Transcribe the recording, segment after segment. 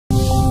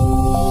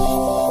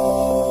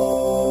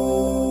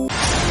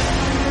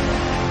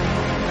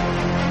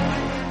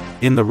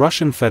In the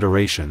Russian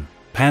Federation,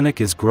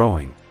 panic is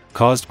growing,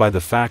 caused by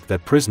the fact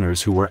that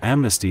prisoners who were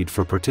amnestied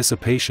for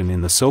participation in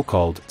the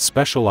so-called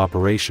special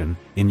operation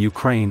in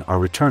Ukraine are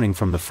returning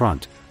from the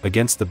front.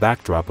 Against the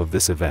backdrop of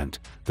this event,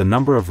 the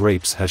number of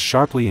rapes has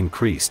sharply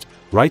increased,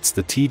 writes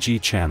the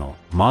TG channel,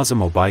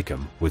 Mozhem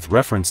obychaem, with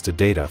reference to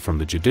data from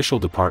the Judicial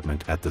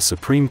Department at the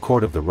Supreme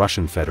Court of the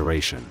Russian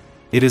Federation.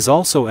 It is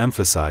also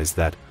emphasized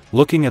that,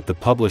 looking at the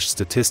published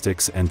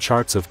statistics and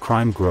charts of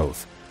crime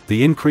growth,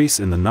 the increase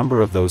in the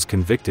number of those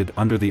convicted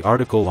under the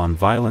article on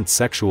violent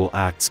sexual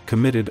acts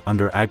committed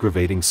under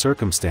aggravating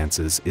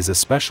circumstances is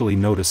especially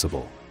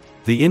noticeable.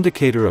 The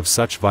indicator of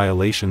such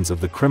violations of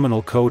the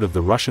criminal code of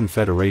the Russian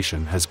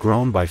Federation has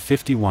grown by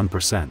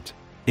 51%.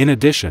 In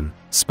addition,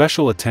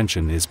 special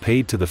attention is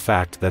paid to the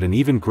fact that an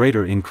even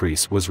greater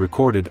increase was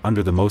recorded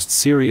under the most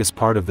serious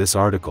part of this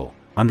article,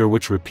 under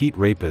which repeat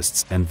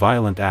rapists and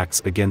violent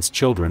acts against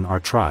children are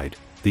tried.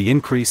 The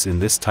increase in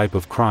this type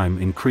of crime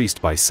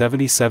increased by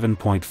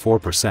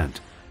 77.4%,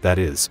 that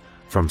is,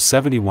 from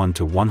 71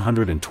 to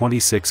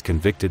 126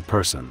 convicted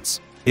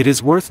persons. It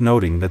is worth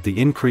noting that the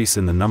increase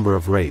in the number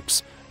of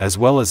rapes, as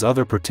well as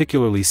other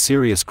particularly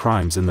serious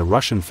crimes in the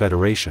Russian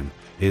Federation,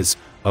 is,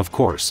 of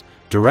course,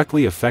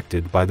 directly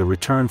affected by the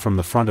return from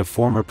the front of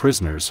former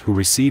prisoners who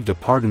received a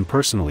pardon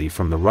personally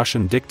from the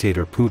Russian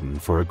dictator Putin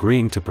for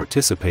agreeing to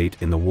participate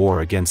in the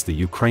war against the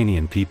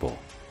Ukrainian people.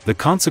 The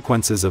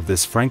consequences of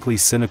this frankly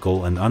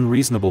cynical and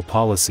unreasonable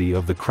policy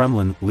of the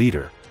Kremlin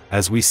leader,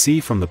 as we see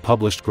from the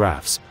published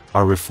graphs,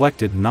 are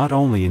reflected not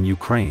only in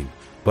Ukraine,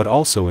 but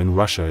also in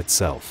Russia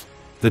itself.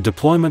 The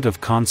deployment of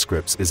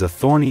conscripts is a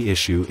thorny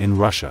issue in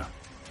Russia.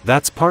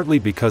 That's partly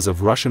because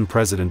of Russian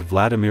President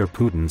Vladimir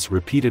Putin's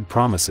repeated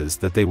promises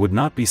that they would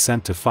not be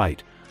sent to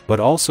fight, but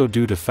also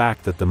due to the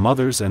fact that the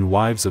mothers and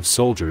wives of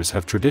soldiers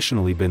have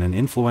traditionally been an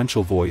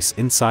influential voice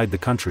inside the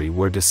country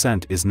where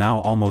dissent is now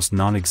almost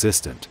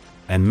non-existent,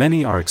 and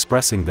many are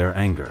expressing their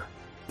anger.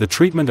 The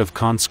treatment of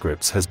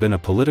conscripts has been a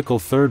political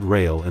third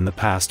rail in the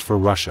past for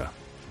Russia.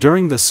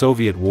 During the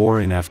Soviet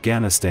war in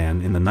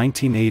Afghanistan in the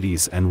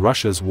 1980s and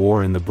Russia's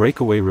war in the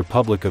breakaway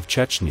Republic of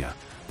Chechnya,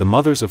 the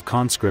mothers of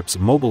conscripts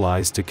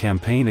mobilized to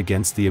campaign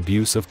against the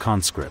abuse of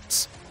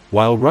conscripts.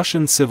 While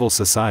Russian civil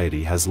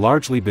society has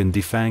largely been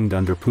defanged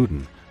under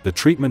Putin, the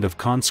treatment of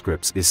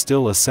conscripts is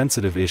still a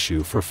sensitive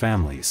issue for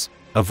families.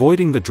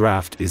 Avoiding the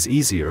draft is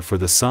easier for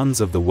the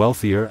sons of the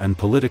wealthier and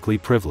politically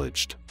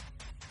privileged.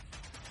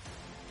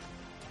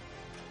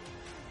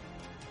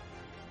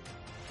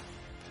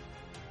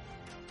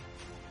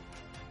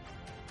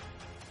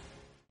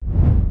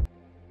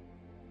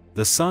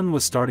 The sun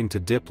was starting to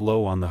dip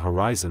low on the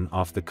horizon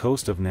off the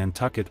coast of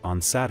Nantucket on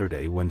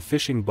Saturday when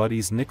fishing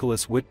buddies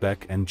Nicholas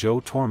Whitbeck and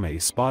Joe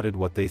Torme spotted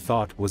what they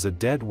thought was a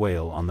dead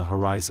whale on the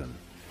horizon.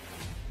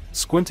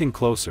 Squinting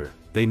closer,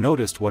 they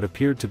noticed what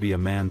appeared to be a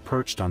man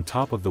perched on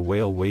top of the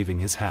whale waving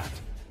his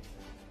hat.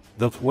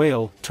 The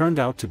whale turned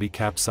out to be a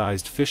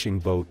capsized fishing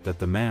boat that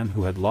the man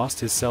who had lost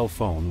his cell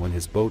phone when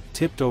his boat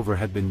tipped over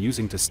had been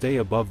using to stay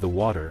above the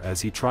water as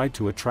he tried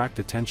to attract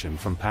attention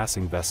from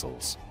passing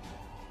vessels.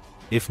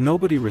 If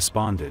nobody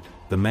responded,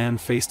 the man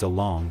faced a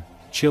long,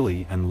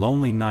 chilly and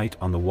lonely night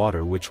on the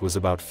water, which was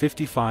about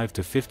 55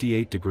 to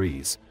 58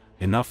 degrees,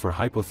 enough for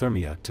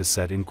hypothermia to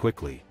set in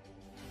quickly.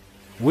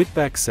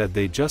 Whitbeck said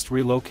they just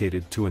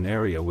relocated to an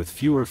area with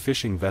fewer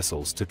fishing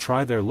vessels to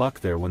try their luck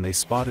there when they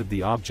spotted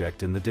the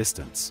object in the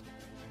distance.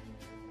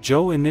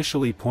 Joe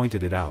initially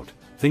pointed it out,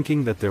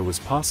 thinking that there was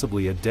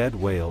possibly a dead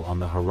whale on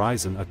the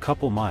horizon a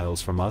couple miles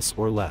from us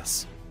or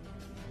less.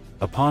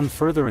 Upon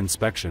further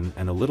inspection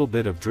and a little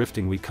bit of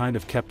drifting, we kind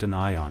of kept an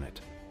eye on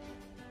it.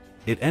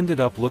 It ended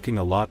up looking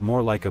a lot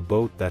more like a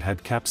boat that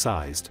had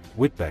capsized,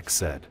 Whitbeck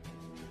said.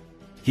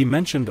 He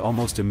mentioned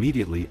almost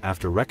immediately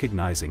after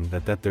recognizing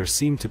that there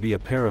seemed to be a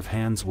pair of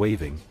hands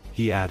waving,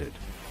 he added.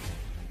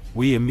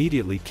 We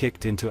immediately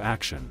kicked into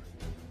action.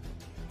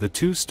 The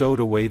two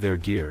stowed away their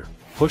gear,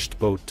 pushed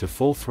boat to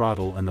full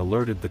throttle and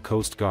alerted the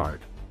Coast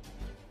Guard.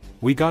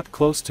 We got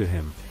close to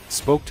him,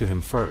 spoke to him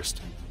first,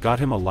 got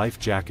him a life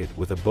jacket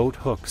with a boat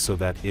hook so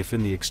that if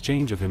in the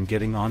exchange of him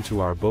getting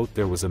onto our boat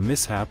there was a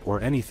mishap or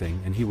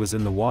anything and he was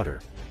in the water,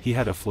 he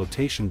had a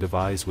flotation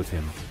device with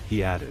him,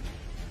 he added.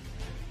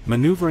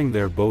 Maneuvering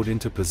their boat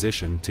into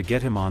position to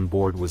get him on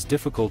board was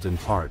difficult in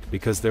part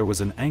because there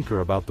was an anchor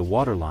about the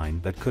waterline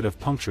that could have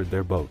punctured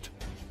their boat.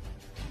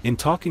 In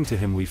talking to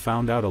him we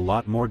found out a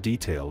lot more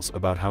details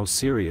about how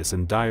serious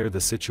and dire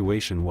the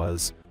situation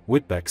was,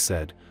 Whitbeck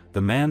said.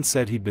 The man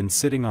said he'd been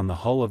sitting on the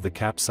hull of the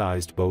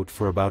capsized boat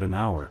for about an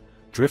hour,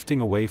 drifting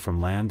away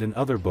from land and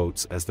other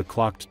boats as the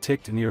clock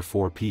ticked near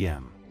 4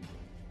 p.m.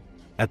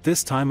 At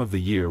this time of the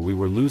year we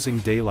were losing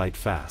daylight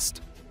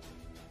fast.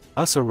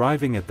 Us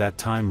arriving at that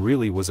time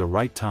really was a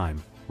right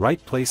time,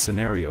 right place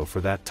scenario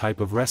for that type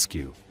of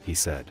rescue, he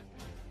said.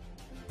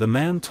 The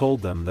man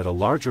told them that a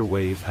larger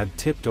wave had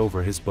tipped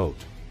over his boat.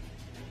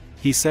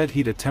 He said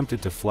he'd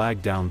attempted to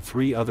flag down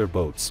 3 other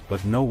boats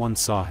but no one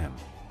saw him.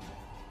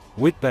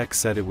 Whitbeck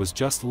said it was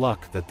just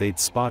luck that they'd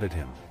spotted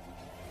him.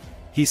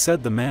 He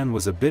said the man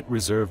was a bit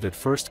reserved at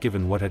first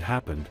given what had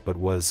happened but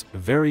was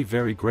very,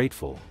 very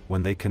grateful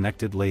when they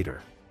connected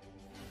later.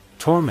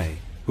 Torme,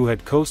 who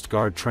had Coast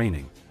Guard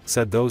training,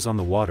 said those on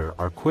the water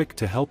are quick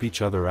to help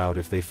each other out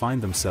if they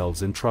find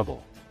themselves in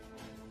trouble.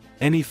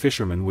 Any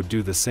fisherman would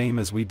do the same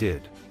as we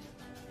did.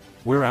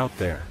 We're out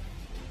there.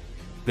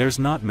 There's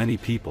not many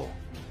people.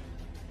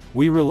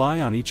 We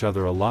rely on each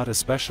other a lot,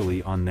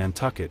 especially on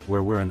Nantucket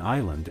where we're an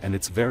island and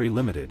it's very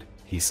limited,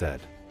 he said.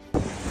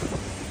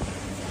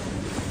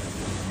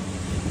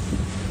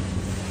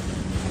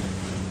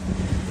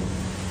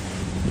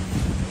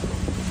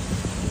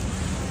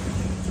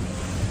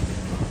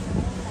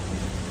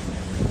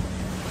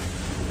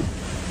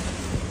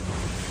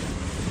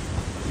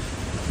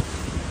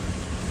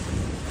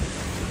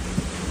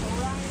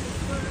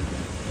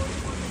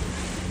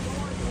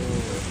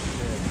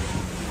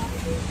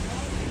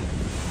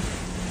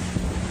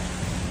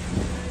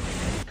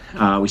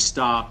 We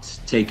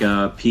stopped, take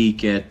a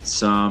peek at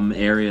some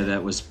area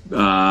that was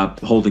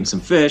holding some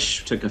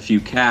fish, took a few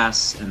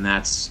casts, and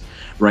that's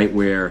right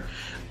where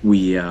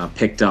we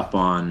picked up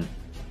on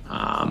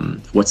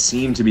what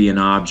seemed to be an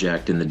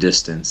object in the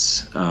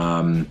distance.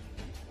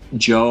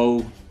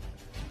 Joe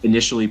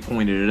initially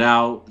pointed it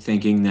out,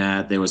 thinking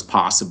that there was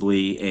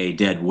possibly a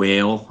dead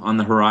whale on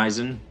the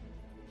horizon,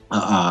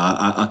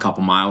 a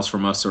couple miles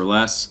from us or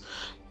less.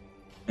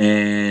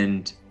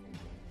 And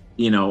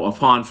you know,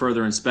 upon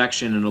further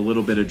inspection and a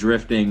little bit of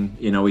drifting,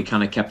 you know, we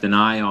kind of kept an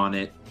eye on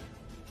it.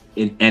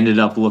 It ended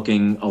up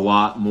looking a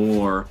lot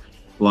more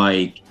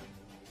like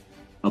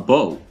a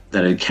boat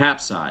that had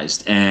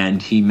capsized.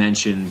 And he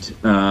mentioned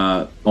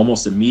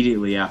almost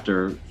immediately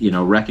after, you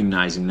know,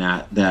 recognizing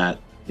that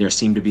there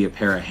seemed to be a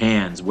pair of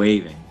hands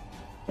waving.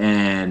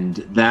 And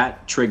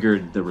that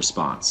triggered the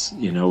response.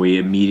 You know, we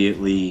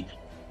immediately,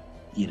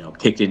 you know,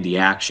 kicked into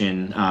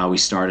action. We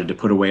started to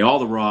put away all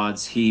the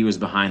rods. He was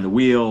behind the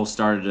wheel,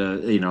 started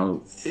to, you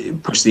know,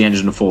 push the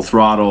engine to full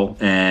throttle,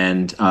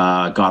 and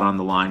got on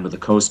the line with the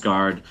Coast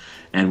Guard,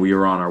 and we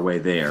were on our way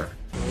there.